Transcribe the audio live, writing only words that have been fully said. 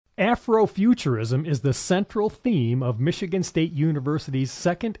Afrofuturism is the central theme of Michigan State University's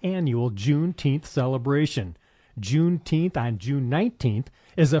second annual Juneteenth celebration. Juneteenth on June 19th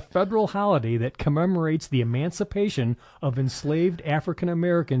is a federal holiday that commemorates the emancipation of enslaved African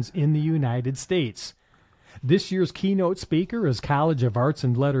Americans in the United States. This year's keynote speaker is College of Arts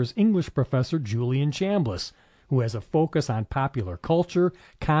and Letters English professor Julian Chambliss, who has a focus on popular culture,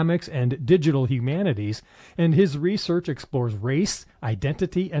 comics, and digital humanities, and his research explores race,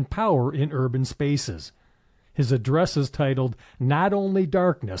 identity, and power in urban spaces. His address is titled Not Only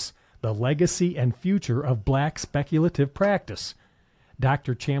Darkness, The Legacy and Future of Black Speculative Practice.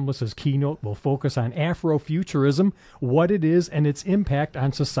 Dr. Chambliss's keynote will focus on Afrofuturism, what it is, and its impact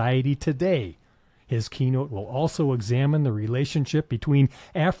on society today. His keynote will also examine the relationship between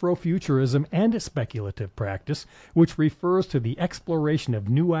Afrofuturism and speculative practice, which refers to the exploration of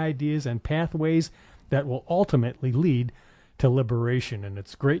new ideas and pathways that will ultimately lead to liberation. And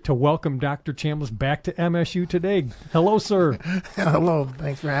it's great to welcome Dr. Chambliss back to MSU Today. Hello, sir. Hello.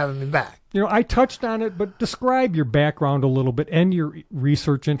 Thanks for having me back. You know, I touched on it, but describe your background a little bit and your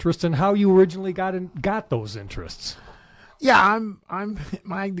research interests and how you originally got those interests. Yeah,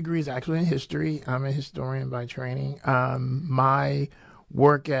 my degree is actually in history. I'm a historian by training. My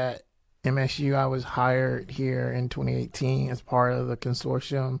work at MSU, I was hired here in 2018 as part of the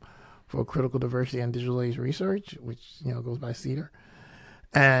consortium for critical diversity and digital age research, which, goes by CEDAR.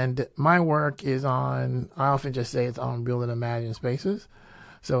 And my work is I often just say it's on real and imagined spaces.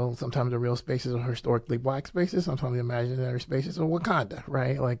 So sometimes the real spaces are historically black spaces. Sometimes the imaginary spaces are Wakanda,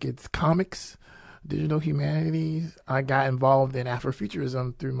 right? Like it's comics, digital humanities. I got involved in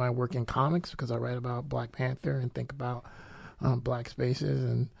Afrofuturism through my work in comics because I write about Black Panther and think about black spaces,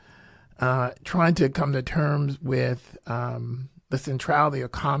 and trying to come to terms with the centrality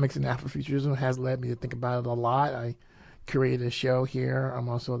of comics and Afrofuturism has led me to think about it a lot. I curated a show here. I'm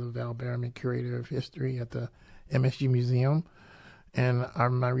also the Val Berriman Curator of History at the MSU Museum, and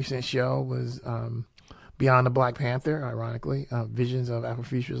my recent show was Beyond the Black Panther, ironically, Visions of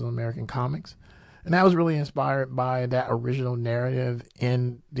Afrofuturism in American Comics. And that was really inspired by that original narrative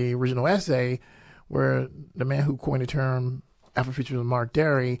in the original essay, where the man who coined the term Afrofuturism, Mark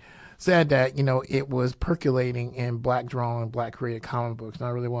Derry, said that, it was percolating in black drawn, black created comic books. And I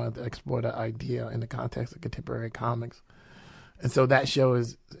really wanted to explore that idea in the context of contemporary comics. And so that show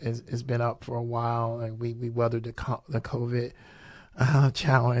has been up for a while, and we weathered the COVID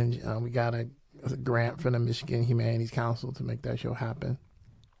challenge. We got a grant from the Michigan Humanities Council to make that show happen.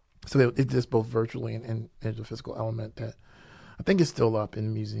 So it exists both virtually and there's a physical element that I think is still up in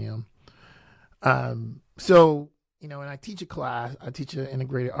the museum. So, and I teach a class. I teach an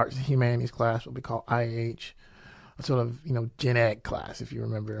integrated arts and humanities class, what we call IH, a sort of, gen ed class, if you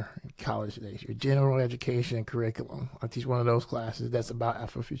remember in college days, your general education curriculum. I teach one of those classes that's about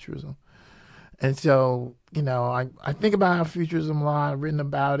Afrofuturism. And so, I think about Afrofuturism a lot. I've written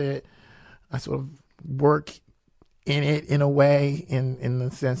about it. I sort of work in it in a way, in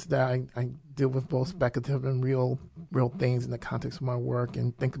the sense that I deal with both speculative and real things in the context of my work,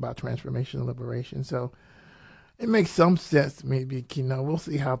 and think about transformation and liberation. So it makes some sense to me. We'll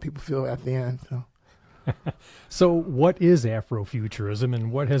see how people feel at the end. So what is Afrofuturism,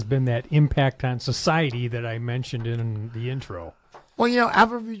 and what has been that impact on society that I mentioned in the intro? Well,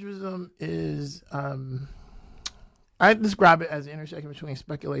 Afrofuturism is, I describe it as the intersection between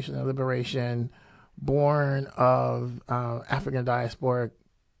speculation and liberation, born of African diasporic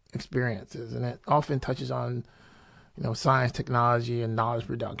experiences, and it often touches on, science, technology, and knowledge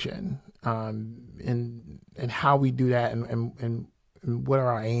production, and how we do that, and what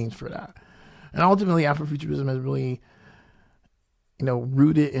are our aims for that. And ultimately, Afrofuturism is really,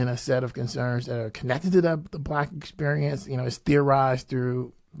 rooted in a set of concerns that are connected to the Black experience. It's theorized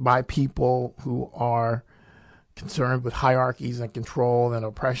by people who are concerned with hierarchies and control and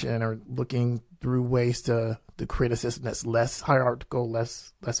oppression, and are looking through ways to create a system that's less hierarchical,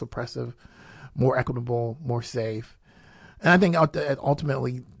 less oppressive, more equitable, more safe. And I think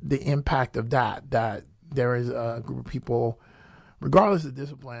ultimately the impact of that there is a group of people, regardless of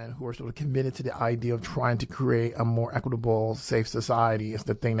discipline, who are sort of committed to the idea of trying to create a more equitable, safe society is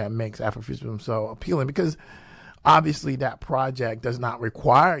the thing that makes Afrofuturism so appealing, because obviously that project does not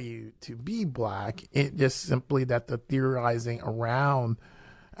require you to be Black. It just simply that the theorizing around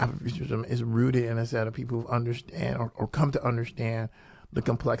Afrofuturism is rooted in a set of people who understand or come to understand the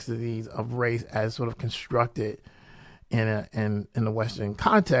complexities of race as sort of constructed in the Western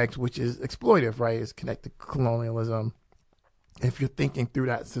context, which is exploitive, right? It's connected to colonialism. If you're thinking through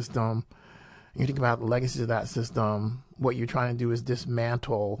that system, you think about the legacy of that system, what you're trying to do is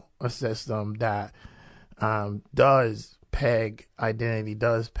dismantle a system that does peg identity,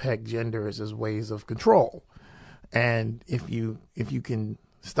 does peg genders as ways of control. And if you can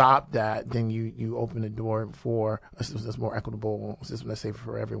stop that, then you open the door for a system that's more equitable, a system that's safer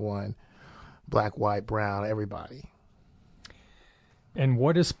for everyone, black, white, brown, everybody. And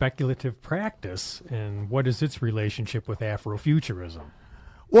what is speculative practice, and what is its relationship with Afrofuturism?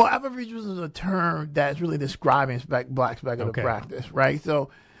 Well, Afrofuturism is a term that's really describing black speculative practice, right? So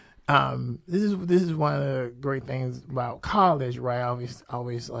this is one of the great things about college, right? I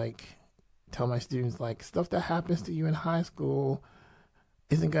always like tell my students, like, stuff that happens to you in high school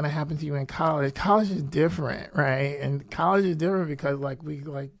isn't going to happen to you in college. College is different, right? And college is different because we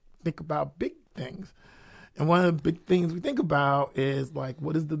think about big things. And one of the big things we think about is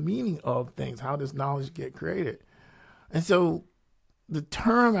what is the meaning of things? How does knowledge get created? And so the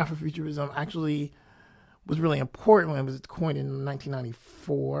term Afrofuturism actually was really important when it was coined in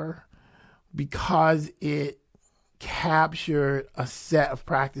 1994 because it captured a set of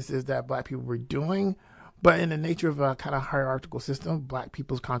practices that black people were doing, but in the nature of a kind of hierarchical system, black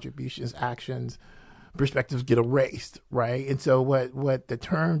people's contributions, actions, perspectives get erased, right? And so what the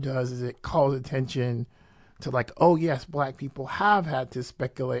term does is it calls attention to oh yes, black people have had to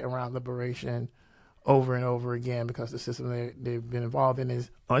speculate around liberation over and over again because the system they've been involved in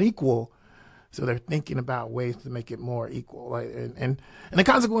is unequal. So they're thinking about ways to make it more equal. And the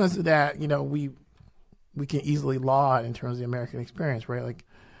consequence of that, we can easily law it in terms of the American experience, right?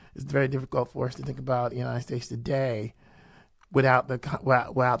 It's very difficult for us to think about the United States today without the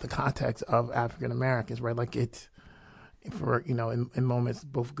context of African Americans, right? It's for in moments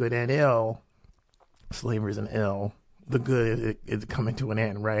both good and ill. Slavery is an ill. The good is coming to an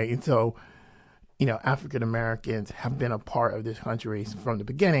end, right? And so, African Americans have been a part of this country from the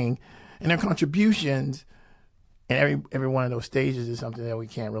beginning, and their contributions in every one of those stages is something that we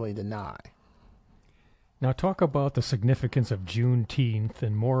can't really deny. Now talk about the significance of Juneteenth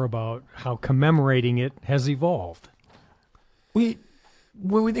and more about how commemorating it has evolved. When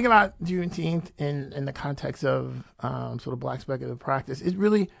we think about Juneteenth in the context of sort of black speculative practice, it's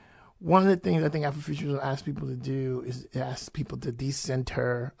really one of the things I think Afrofuturism asks people to do is it asks people to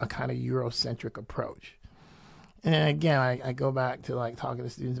decenter a kind of Eurocentric approach. And again, I go back to talking to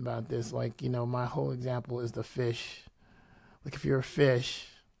students about this, my whole example is the fish. If you're a fish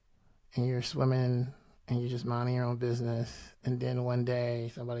and you're swimming and you're just minding your own business, and then one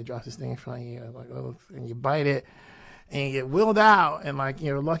day somebody drops this thing in front of you, and you bite it, and you get wheeled out, and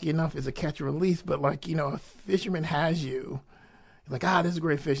you're lucky enough it's a catch and release, but a fisherman has you. You're this is a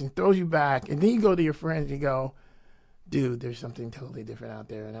great fish, and throws you back, and then you go to your friends and you go, dude, there's something totally different out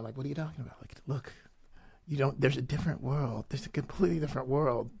there, and they're like, what are you talking about? Look, there's a different world. There's a completely different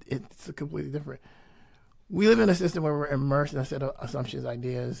world. It's a completely different. We live in a system where we're immersed in a set of assumptions,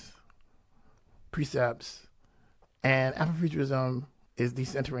 ideas, precepts, and Afrofuturism is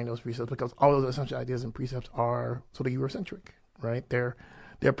decentering those precepts because all those assumptions, ideas, and precepts are sort of Eurocentric, right? They're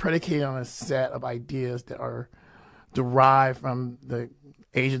predicated on a set of ideas that are derived from the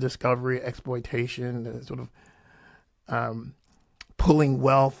age of discovery, exploitation, the sort of pulling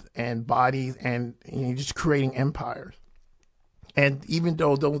wealth and bodies and just creating empires. And even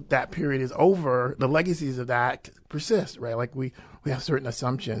though that period is over, the legacies of that persist, right? We have certain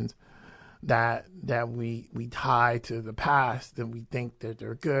assumptions that we tie to the past and we think that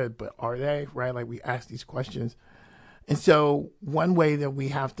they're good, but are they, right? We ask these questions. And so one way that we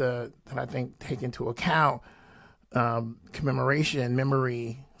have to, that I think, take into account commemoration,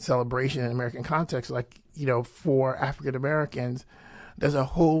 memory, celebration in American context, for African Americans, there's a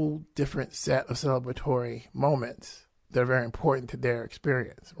whole different set of celebratory moments that are very important to their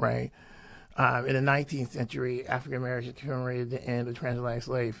experience, right? In the 19th century, African Americans commemorated the end of transatlantic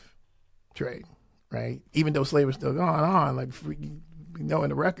slave trade, right? Even though slavery was still going on, we know in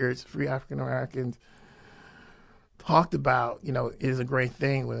the records, free African Americans talked about, it is a great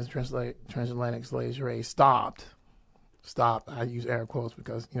thing when the transatlantic slave trade stopped. I use air quotes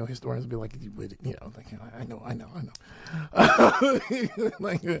because, historians will be like, I know.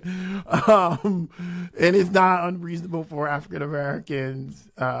 And it's not unreasonable for African Americans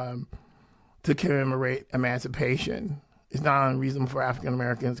to commemorate emancipation. It's not unreasonable for African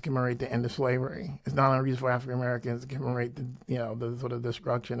Americans to commemorate the end of slavery. It's not unreasonable for African Americans to commemorate the sort of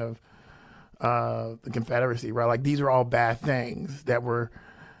destruction of the Confederacy, right? These are all bad things that were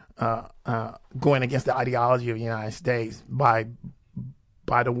going against the ideology of the United States by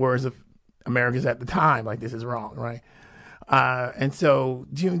the words of Americans at the time. This is wrong, right? And so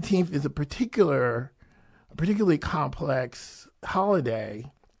Juneteenth is a particularly complex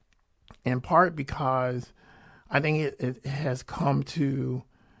holiday, in part because I think it has come to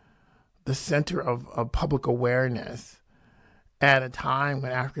the center of public awareness at a time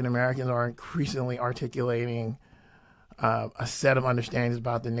when African Americans are increasingly articulating a set of understandings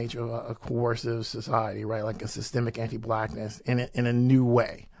about the nature of a coercive society, right? Like a systemic anti-blackness in a new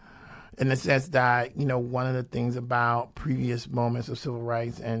way. In the sense that, one of the things about previous moments of civil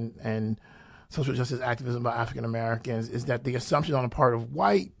rights and social justice activism by African Americans is that the assumption on the part of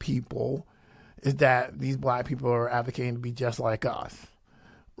white people is that these black people are advocating to be just like us,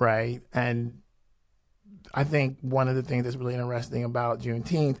 right? And I think one of the things that's really interesting about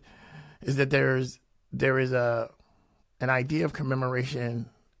Juneteenth is that there is an idea of commemoration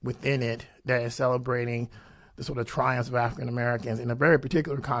within it that is celebrating the sort of triumphs of African Americans in a very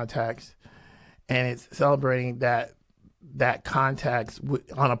particular context, and it's celebrating that context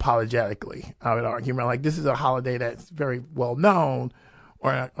unapologetically. I would argue, like, this is a holiday that's very well known,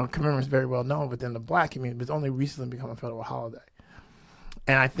 or a commemoration is very well known within the black community, but it's only recently become a federal holiday.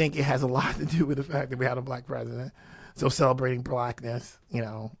 And I think it has a lot to do with the fact that we had a black president. So celebrating blackness,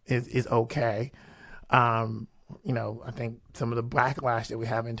 is okay. I think some of the backlash that we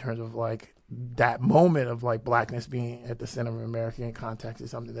have in terms of like that moment of like blackness being at the center of American context is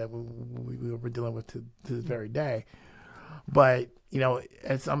something that we're dealing with to this very day. But,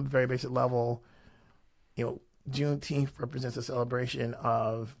 at some very basic level, Juneteenth represents a celebration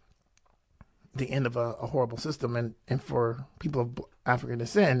of the end of a horrible system. And for people of African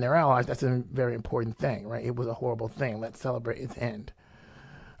descent and their allies, that's a very important thing, right? It was a horrible thing. Let's celebrate its end.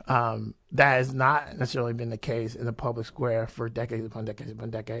 That has not necessarily been the case in the public square for decades upon decades upon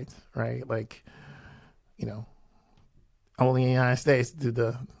decades, right? Like, only in the United States do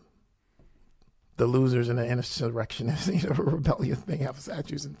the losers and the insurrectionists, rebellious thing have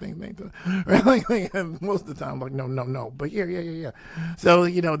statues and things like that, right? Like most of the time, like no, but yeah. So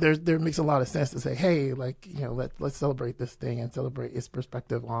there makes a lot of sense to say, hey, like let's celebrate this thing and celebrate its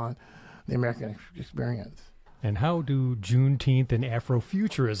perspective on the American experience. And how do Juneteenth and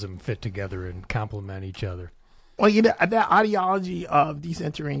Afrofuturism fit together and complement each other? Well, that ideology of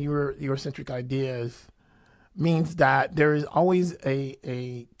decentering Eurocentric ideas means that there is always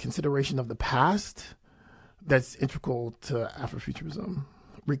a consideration of the past that's integral to Afrofuturism,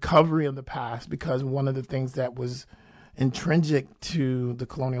 recovery of the past, because one of the things that was intrinsic to the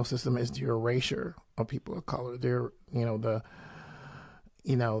colonial system is the erasure of people of color. They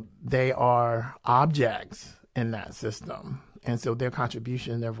are objects in that system, and so their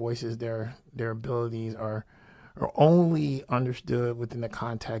contribution, their voices, their abilities are only understood within the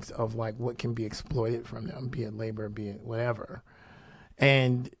context of like what can be exploited from them, be it labor, be it whatever.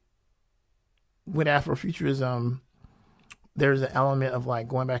 And with Afrofuturism, there's an element of like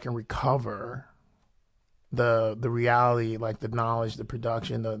going back and recover the reality, like the knowledge, the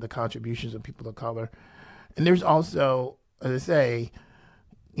production, the contributions of people of color. And there's also, as I say,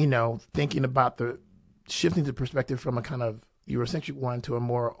 thinking about the shifting the perspective from a kind of Eurocentric one to a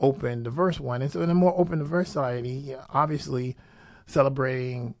more open, diverse one. And so in a more open, diverse society, obviously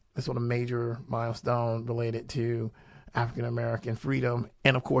celebrating a sort of major milestone related to African-American freedom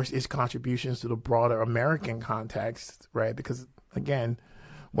and, of course, its contributions to the broader American context, right? Because, again,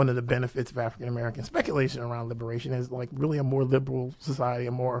 one of the benefits of African-American speculation around liberation is like really a more liberal society,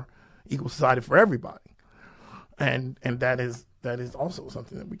 a more equal society for everybody. And that is also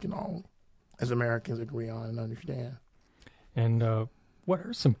something that we can all, as Americans, agree on and understand. And what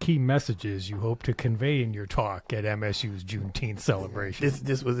are some key messages you hope to convey in your talk at MSU's Juneteenth celebration?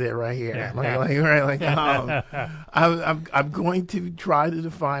 This was it right here. Yeah. I'm going to try to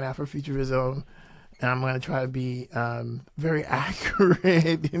define Afrofuturism, and I'm going to try to be very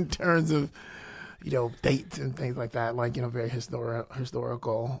accurate in terms of dates and things like that, like very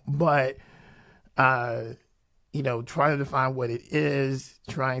historical, but trying to define what it is,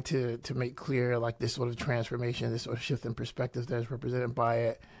 trying to make clear like this sort of transformation, this sort of shift in perspective that is represented by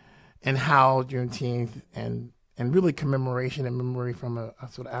it, and how Juneteenth and really commemoration and memory from a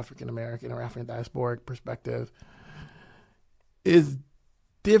sort of African American or African diasporic perspective is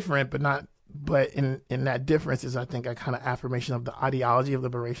different, but in that difference is, I think, a kind of affirmation of the ideology of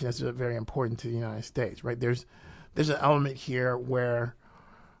liberation that's very important to the United States, right? There's an element here where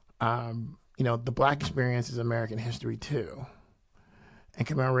the Black experience is American history too. And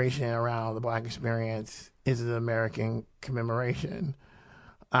commemoration around the Black experience is an American commemoration.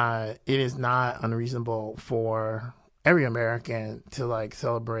 It is not unreasonable for every American to like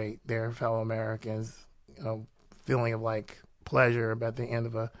celebrate their fellow Americans, feeling of like pleasure about the end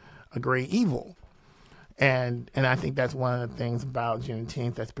of a great evil. And I think that's one of the things about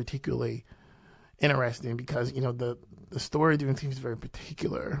Juneteenth that's particularly interesting, because, the story of Juneteenth is very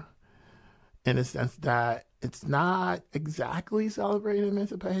particular, in the sense that it's not exactly celebrating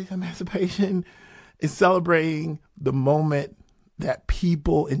emancipation. Emancipation is celebrating the moment that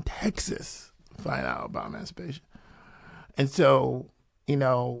people in Texas find out about emancipation. And so, in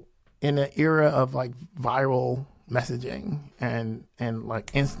an era of like viral messaging and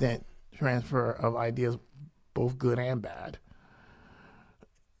like instant transfer of ideas, both good and bad,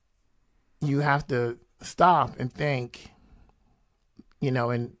 you have to stop and think,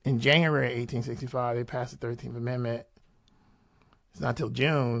 in January 1865, they passed the 13th Amendment. It's not till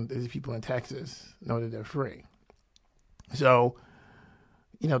June that these people in Texas know that they're free. So,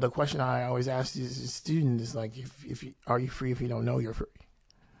 the question I always ask these students is like, are you free if you don't know you're free?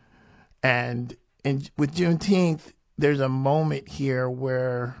 And with Juneteenth, there's a moment here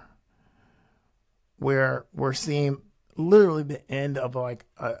where we're seeing literally the end of like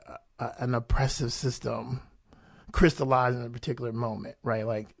an oppressive system crystallize in a particular moment, right?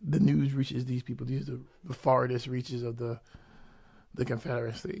 Like the news reaches these people, these are the farthest reaches of the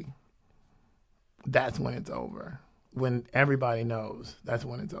Confederacy. That's when it's over. When everybody knows, that's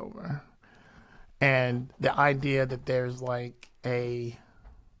when it's over. And the idea that there's like a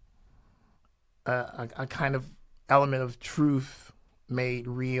kind of element of truth made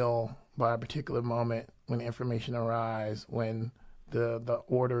real by a particular moment when information arrives, when the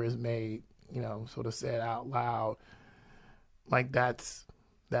order is made, sort of said out loud, like that's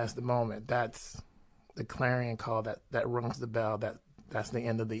the moment. That's the clarion call that rings the bell. That's the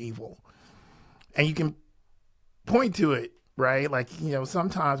end of the evil. And you can point to it, right? Like,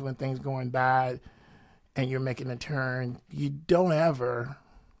 sometimes when things going bad and you're making a turn, you don't ever,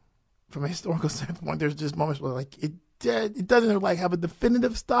 from a historical standpoint, there's just moments where like it doesn't like have a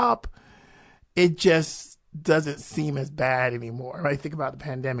definitive stop. It just doesn't seem as bad anymore, right? Think about the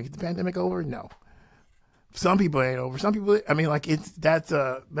pandemic. Is the pandemic over? No. Some people ain't over. Some people, I mean, like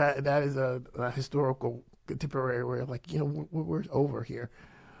that is a historical contemporary where like, we're over here.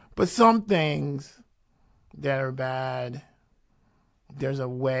 But some things that are bad, there's a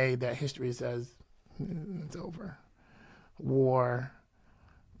way that history says it's over. War.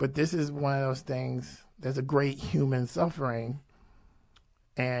 But this is one of those things, there's a great human suffering,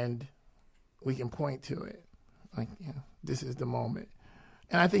 and we can point to it. Like, this is the moment.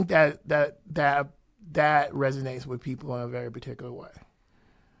 And I think that resonates with people in a very particular way.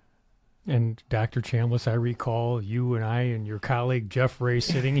 And Dr. Chambliss, I recall you and I and your colleague Jeff Ray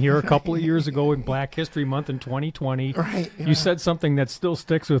sitting here a couple of years ago in Black History Month in 2020. Right. You said something that still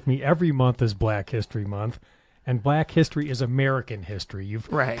sticks with me. Every month is Black History Month, and Black history is American history. You've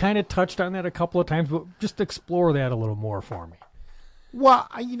kind of touched on that a couple of times, but just explore that a little more for me. Well,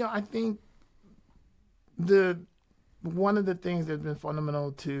 I think one of the things that's been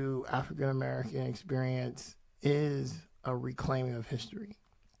fundamental to African American experience is a reclaiming of history.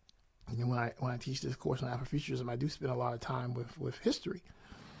 When I teach this course on Afrofuturism, I do spend a lot of time with history,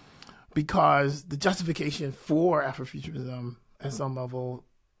 because the justification for Afrofuturism at some level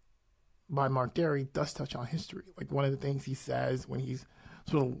by Mark Derry does touch on history. Like one of the things he says when he's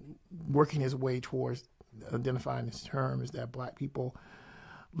sort of working his way towards identifying this term is that Black people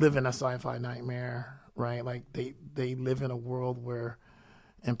live in a sci-fi nightmare, right? Like they live in a world where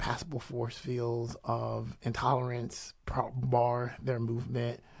impassable force fields of intolerance bar their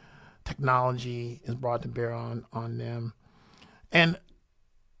movement. Technology is brought to bear on them. And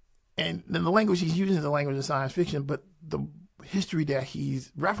then the language he's using is the language of science fiction, but the history that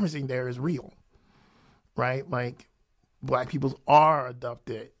he's referencing there is real, right? Like Black peoples are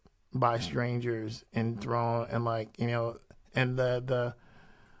abducted by strangers and thrown, and like, and the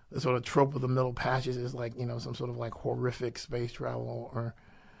sort of trope of the Middle Passage is like, some sort of like horrific space travel, or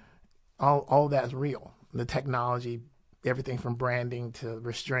all that's real. The technology, everything from branding to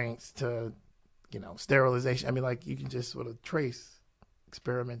restraints to, sterilization. I mean, like you can just sort of trace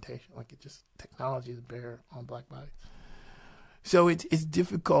experimentation, like technology is bare on Black bodies. So it's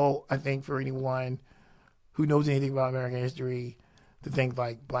difficult, I think, for anyone who knows anything about American history to think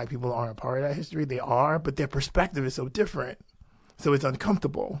like Black people aren't a part of that history. They are, but their perspective is so different. So it's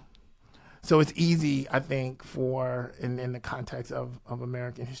uncomfortable. So it's easy, I think, in the context of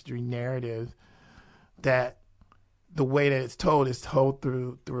American history narrative, that the way that it's told is told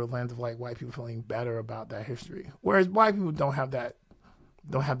through a lens of like white people feeling better about that history. Whereas Black people don't have that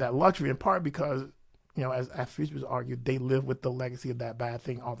luxury, in part because, as Afrofuturist argued, they live with the legacy of that bad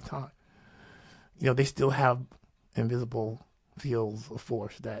thing all the time. They still have invisible fields of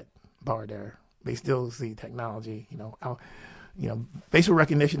force that bar there. They still see technology, facial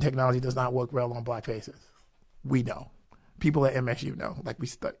recognition technology does not work well on Black faces. We know. People at MSU know. Like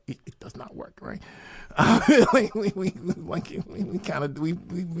it does not work, right?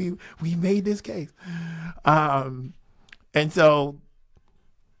 We made this case, and so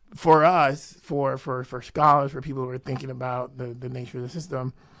for us, for scholars, for people who are thinking about the nature of the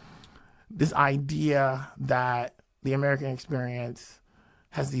system, this idea that the American experience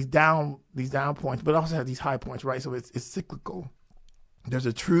has these down points, but also has these high points, right? So it's cyclical. There's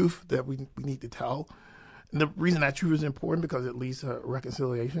a truth that we need to tell. And the reason that truth is important because it leads to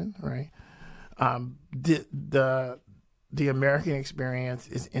reconciliation, right? The American experience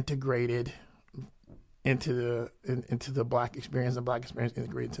is integrated into the Black experience, the Black experience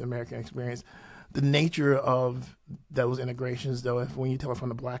integrated into the American experience. The nature of those integrations, though, when you tell it from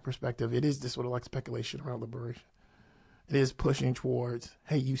the Black perspective, it is this sort of like speculation around liberation. It is pushing towards,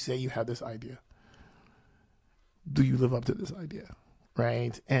 hey, you say you have this idea. Do you live up to this idea,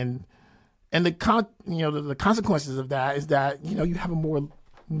 right? And the consequences of that is that you have a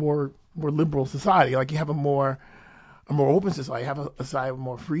more liberal society, like you have a more open society, you have a society with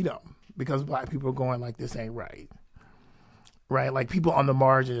more freedom because Black people are going like this ain't right. Right, like people on the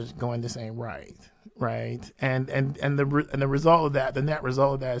margins going, this ain't right, right, and the result of that, the net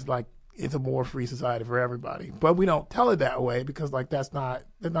result of that is like it's a more free society for everybody. But we don't tell it that way because like that's not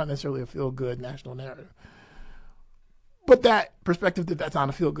necessarily a feel good national narrative. But that perspective that's not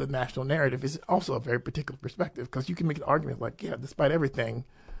a feel good national narrative is also a very particular perspective because you can make an argument like, yeah, despite everything,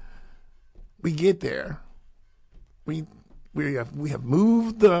 we get there. We have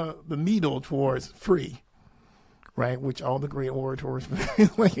moved the needle towards free. Right, which all the great orators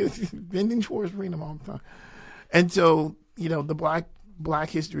like bending towards freedom all the time, and so the black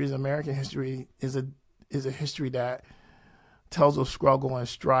history is American history is a history that tells of struggle and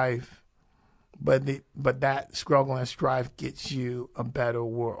strife, but that struggle and strife gets you a better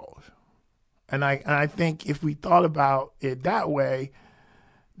world, and I think if we thought about it that way,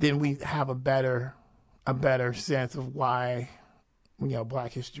 then we have a better sense of why.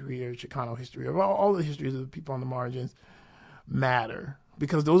 Black history or Chicano history or all the histories of the people on the margins matter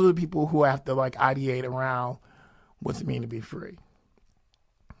because those are the people who have to like ideate around what's it mean to be free,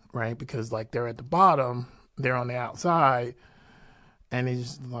 right? Because like they're at the bottom, they're on the outside, and it's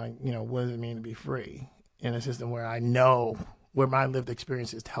just like, what does it mean to be free in a system where I know where my lived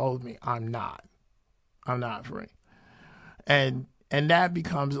experiences tells me I'm not free, and that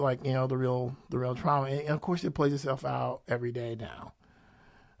becomes like, the real trauma. And of course it plays itself out every day now.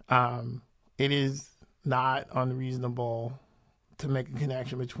 It is not unreasonable to make a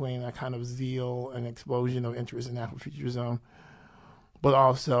connection between a kind of zeal and explosion of interest in Afrofuturism, but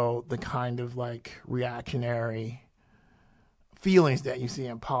also the kind of like reactionary feelings that you see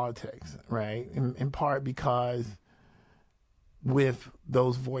in politics, right? In part because with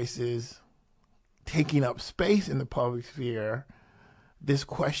those voices taking up space in the public sphere, this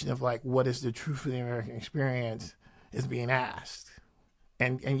question of like, what is the truth of the American experience is being asked.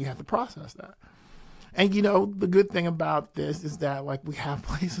 And you have to process that. And, the good thing about this is that like we have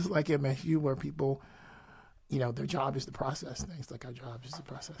places like MSU where people, their job is to process things. Like our job is to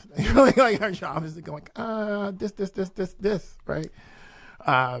process things. Like our job is to go like, this, right?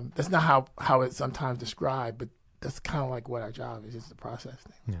 That's not how it's sometimes described, but that's kind of like what our job is to process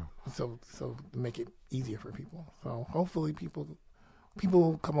things. Yeah. So to make it easier for people. So hopefully people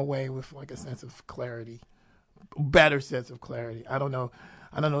come away with like a sense of clarity, better sense of clarity. I don't know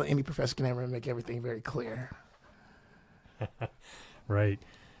any professor can ever make everything very clear. Right.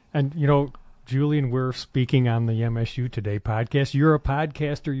 And, Julian, we're speaking on the MSU Today podcast. You're a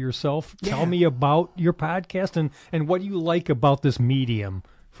podcaster yourself. Yeah. Tell me about your podcast and what you like about this medium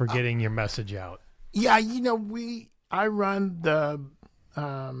for getting your message out. Yeah, I run the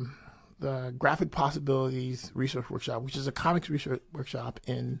Graphic Possibilities Research Workshop, which is a comics research workshop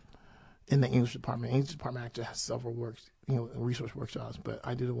in the English department. The English department actually has several research workshops, but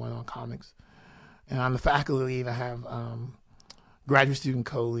I do the one on comics. And I'm the faculty lead. I have graduate student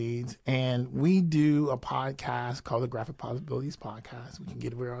co-leads, and we do a podcast called the Graphic Possibilities Podcast. We can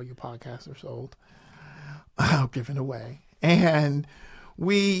get where all your podcasts are sold, given away. And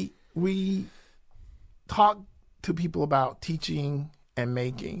we talk to people about teaching and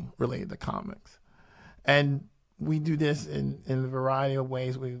making related to comics. And we do this in a variety of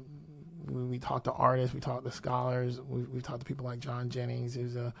ways. We talk to artists, we talk to scholars, we talk to people like John Jennings,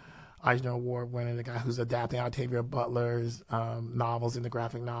 who's a Eisner Award winner, the guy who's adapting Octavia Butler's novels into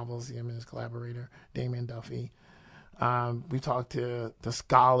graphic novels, him and his collaborator, Damien Duffy. We talked to the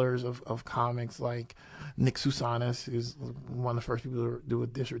scholars of comics like Nick Sousanis, who's one of the first people to do a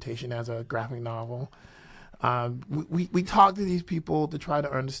dissertation as a graphic novel. We talk to these people to try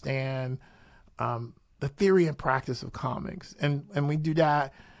to understand the theory and practice of comics. And we do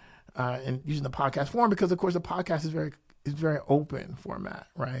that in using the podcast form because, of course, the podcast is very open format,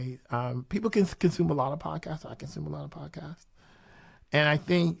 right? People can consume a lot of podcasts. I consume a lot of podcasts. And I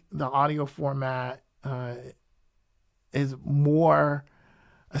think the audio format is more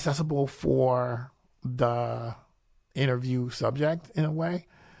accessible for the interview subject in a way.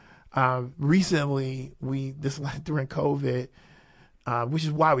 Recently, during COVID, which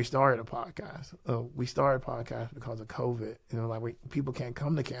is why we started a podcast. We started a podcast because of COVID. People can't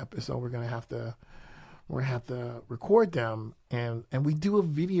come to campus, so we're gonna have to record them, and we do a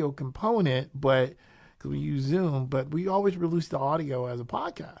video component, but because we use Zoom, but we always release the audio as a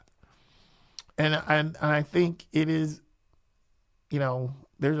podcast. And I think it is,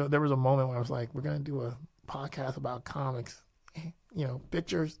 there was a moment when I was like, we're gonna do a podcast about comics,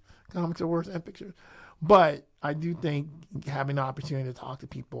 pictures. Comics are worse than pictures. But I do think having the opportunity to talk to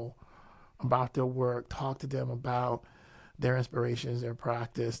people about their work, talk to them about their inspirations, their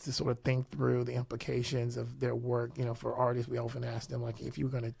practice, to sort of think through the implications of their work. For artists, we often ask them, like, if you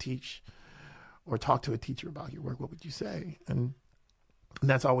were going to teach or talk to a teacher about your work, what would you say? And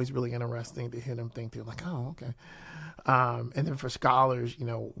that's always really interesting to hear them think through, like, oh, okay. And then for scholars,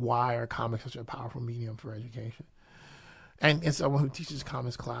 why are comics such a powerful medium for education? And someone who teaches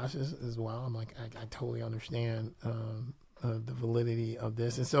comics classes as well, I'm like, I totally understand the validity of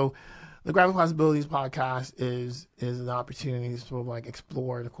this. And so the Graphic Possibilities podcast is an opportunity to sort of like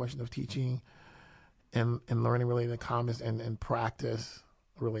explore the question of teaching and learning related to comics and practice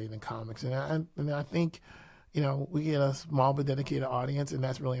related to comics. And I think, we get a small but dedicated audience, and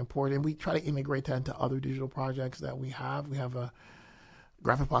that's really important. And we try to integrate that into other digital projects that we have. We have a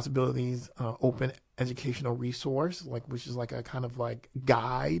Graphic Possibilities open educational resource, which is like a kind of like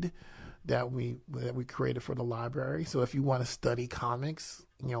guide that we created for the library. So if you want to study comics,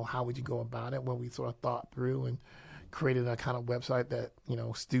 how would you go about it? Well, we sort of thought through and created a kind of website that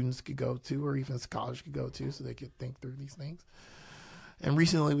students could go to, or even scholars could go to, so they could think through these things. And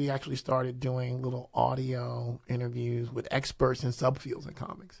recently, we actually started doing little audio interviews with experts in subfields in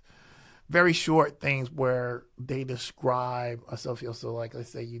comics. Very short things where they describe a subfield. So, like, let's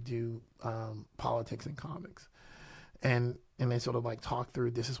say you do politics in comics, and they sort of like talk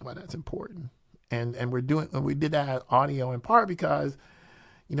through, this is why that's important. And we did that audio in part because,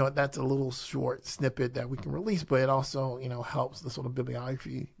 that's a little short snippet that we can release, but it also, helps the sort of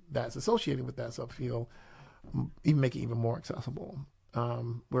bibliography that's associated with that subfield even make it even more accessible.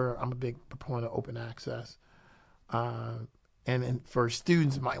 Where I'm a big proponent of open access. And for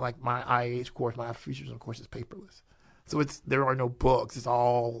students, my IH course, my Afrofuturism course is paperless. So there are no books. It's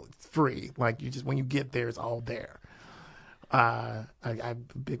all free. Like, when you get there, it's all there. I'm a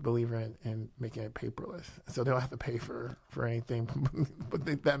big believer in making it paperless. So they don't have to pay for anything,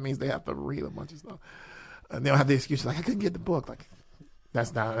 but that means they have to read a bunch of stuff. And they don't have the excuse like, I couldn't get the book. Like,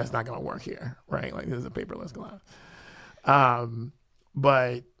 that's not going to work here, right? Like, this is a paperless class.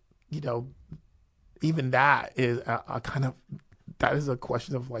 But even that is that is a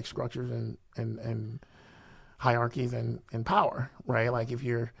question of like structures and hierarchies and power, right? Like, if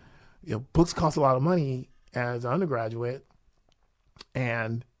books cost a lot of money as an undergraduate,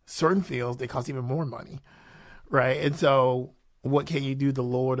 and certain fields, they cost even more money, right? And so what can you do to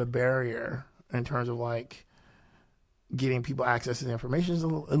lower the barrier in terms of like getting people access to the information is a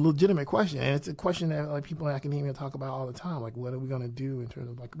legitimate question. And it's a question that like people in academia talk about all the time. Like, what are we going to do in terms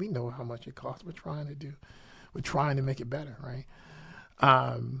of like, we know how much it costs. We're trying to make it better, right?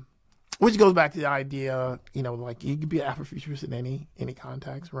 Which goes back to the idea, like, you could be an Afrofuturist in any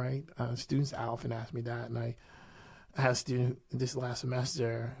context, right? Students often ask me that, and I had a student this last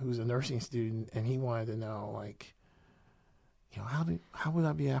semester who's a nursing student, and he wanted to know, like, how would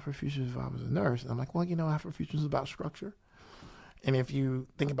I be Afrofuturist if I was a nurse? And I'm like, well, Afrofuturism is about structure. And if you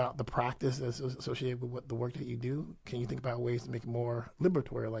think about the practice that's associated with the work that you do, can you think about ways to make it more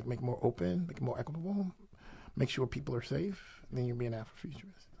liberatory, like make it more open, make it more equitable, make sure people are safe? And then you're being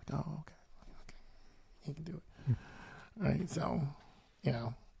Afrofuturist. Like, oh, okay, you can do it. Right? So,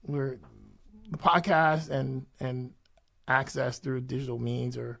 we're the podcast and access through digital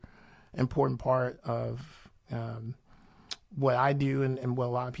means are an important part of what I do and what a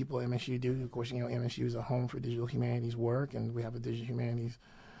lot of people at MSU do. Of course, MSU is a home for digital humanities work, and we have a digital humanities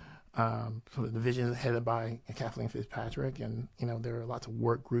sort of division headed by Kathleen Fitzpatrick, and there are lots of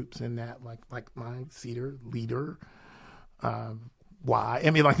work groups in that, like my CEDAR leader. Why? I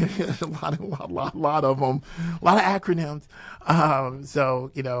mean, like, there's a lot of them, a lot of acronyms.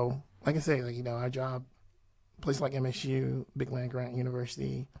 So like I say, like, our job, place like MSU, big land grant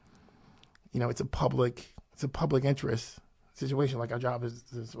university, it's a public interest situation. Like, our job is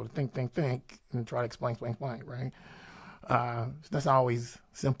to sort of think, and try to explain, right? That's not always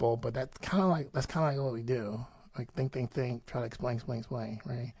simple, but that's kind of like what we do. Like, think, try to explain,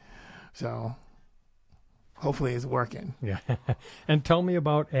 right? So hopefully it's working. Yeah. And tell me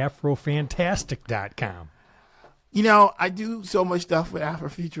about Afrofantastic.com. You know, I do so much stuff with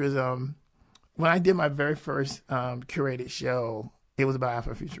Afrofuturism. When I did my very first curated show, it was about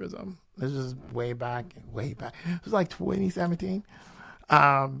Afrofuturism. This was way back. It was like 2017.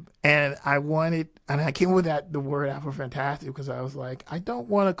 And I came with the word Afrofantastic because I was like, I don't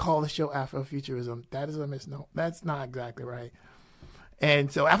want to call the show Afrofuturism. That is a misnomer. That's not exactly right.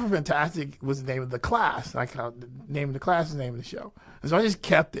 And so Afrofantastic was the name of the class. Like how the name of the class is the name of the show. And so I just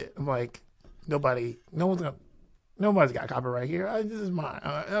kept it. I'm like, nobody's got copyright here. This is mine.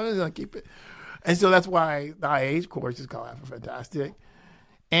 I'm just going to keep it. And so that's why the IH course is called Afrofantastic.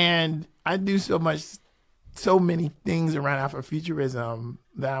 And I do so many things around Afrofuturism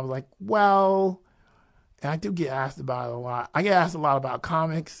that I was like, well, and I do get asked about it a lot. I get asked a lot about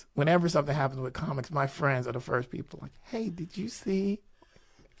comics. Whenever something happens with comics, my friends are the first people like, hey, did you see?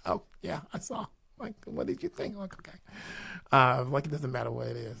 Oh, yeah, I saw. Like, what did you think? Like, okay. Like, it doesn't matter what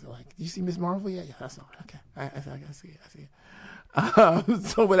it is. Like, did you see Miss Marvel? Yeah, I saw it. Okay. I see it.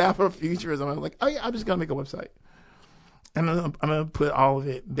 So with Afrofuturism, I'm like, oh yeah, I'm just going to make a website. And I'm going to put all of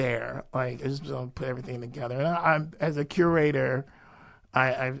it there. Like, I'm just going to put everything together. And I'm as a curator,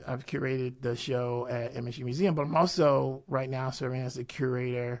 I've curated the show at MSU Museum, but I'm also right now serving as a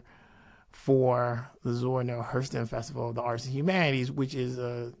curator for the Zora Neale Hurston Festival of the Arts and Humanities, which is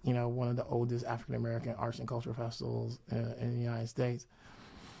one of the oldest African American arts and culture festivals in the United States,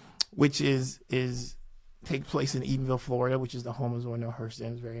 which takes place in Edenville, Florida, which is the home of Zora Neale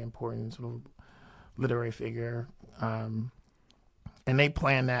Hurston. It's a very important sort of literary figure, and they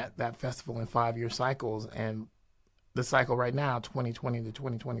plan that festival in 5-year cycles, and the cycle right now, 2020 to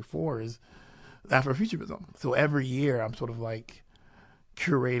 2024, is Afrofuturism. So every year I'm sort of like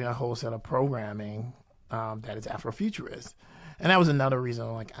curating a whole set of programming that is Afrofuturist. And that was another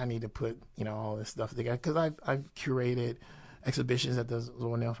reason like I need to put, all this stuff together, because I've curated exhibitions at the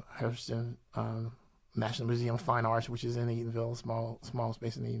Zora Neale Hurston National Museum of Fine Arts, which is in Edenville, small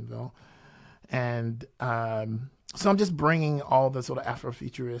space in Edenville. And so I'm just bringing all the sort of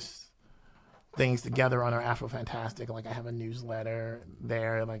Afrofuturist things together on our Afrofantastic. Like I have a newsletter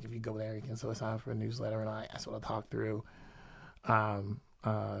there. Like if you go there, you can sort of sign up for a newsletter, and I sort of talk through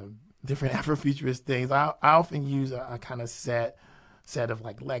different Afrofuturist things. I often use a kind of set of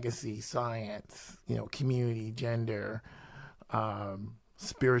like legacy, science, community, gender,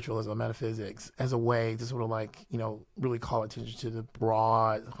 spiritualism, metaphysics as a way to sort of like, really call attention to the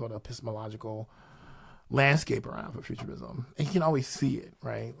broad sort of epistemological landscape around Afrofuturism. And you can always see it,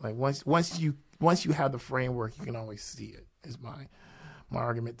 right? Like once you have the framework, you can always see it, is my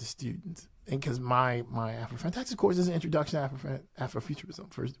argument to students. And because my Afrofantastic course is an introduction to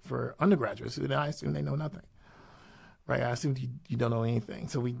Afrofuturism for undergraduates, and I assume they know nothing. Right, I assume you don't know anything.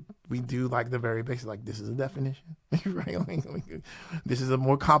 So we do like the very basic, like this is a definition, right? This is a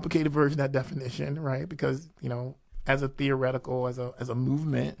more complicated version of that definition, right? Because as a theoretical, as a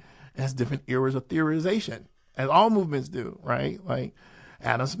movement, it has different eras of theorization, as all movements do, right? Like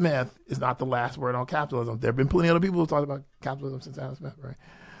Adam Smith is not the last word on capitalism. There have been plenty of other people who talked about capitalism since Adam Smith, right?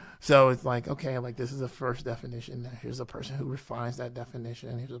 So it's like, okay, like this is the first definition. Here's a person who refines that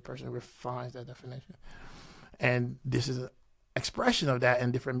definition. Here's a person who refines that definition. And this is an expression of that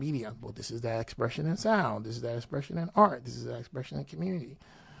in different media. Well, this is that expression in sound. This is that expression in art. This is that expression in community.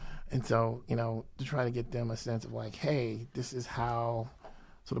 And so, to try to get them a sense of like, hey, this is how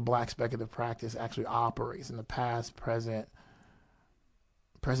sort of Black speculative practice actually operates in the past, present,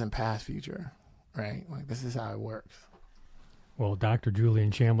 past, future, right? Like this is how it works. Well, Dr. Julian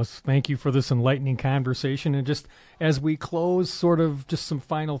Chambliss, thank you for this enlightening conversation. And just as we close, sort of just some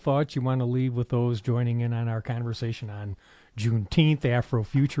final thoughts you want to leave with those joining in on our conversation on Juneteenth,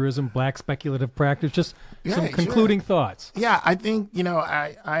 Afrofuturism, Black speculative practice, just some concluding thoughts. Yeah, I think,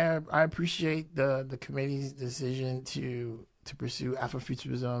 I appreciate the committee's decision to pursue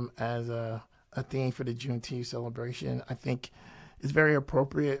Afrofuturism as a theme for the Juneteenth celebration. I think it's very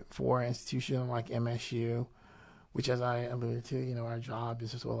appropriate for an institution like MSU, which, as I alluded to, our job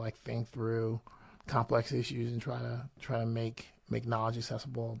is to sort of like think through complex issues and try to make knowledge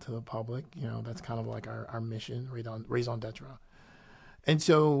accessible to the public. That's kind of like our mission, raison d'etre. And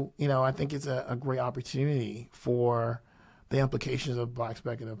so, I think it's a great opportunity for the implications of Black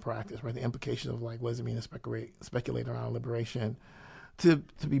speculative practice, right? The implications of like what does it mean to speculate around liberation, to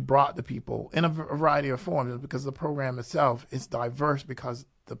be brought to people in a variety of forms, because the program itself is diverse because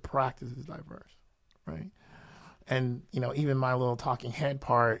the practice is diverse, right? And, even my little talking head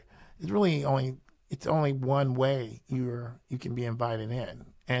part is really only one way you can be invited in.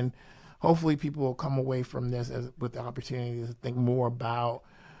 And hopefully people will come away from this with the opportunity to think more about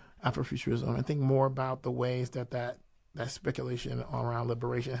Afrofuturism and think more about the ways that speculation around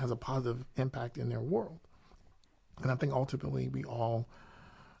liberation has a positive impact in their world. And I think ultimately we all,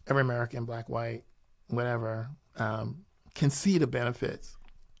 every American, black, white, whatever, can see the benefits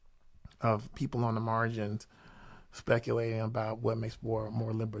of people on the margins speculating about what makes for a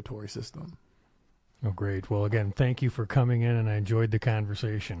more liberatory system. Oh, great. Well, again, thank you for coming in, and I enjoyed the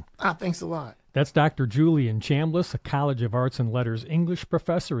conversation. Thanks a lot. That's Dr. Julian Chambliss, a College of Arts and Letters English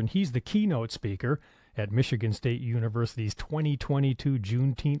professor, and he's the keynote speaker at Michigan State University's 2022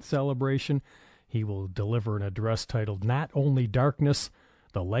 Juneteenth celebration. He will deliver an address titled Not Only Darkness,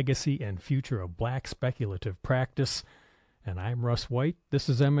 the Legacy and Future of Black Speculative Practice. And I'm Russ White. This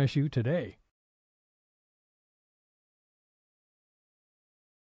is MSU Today.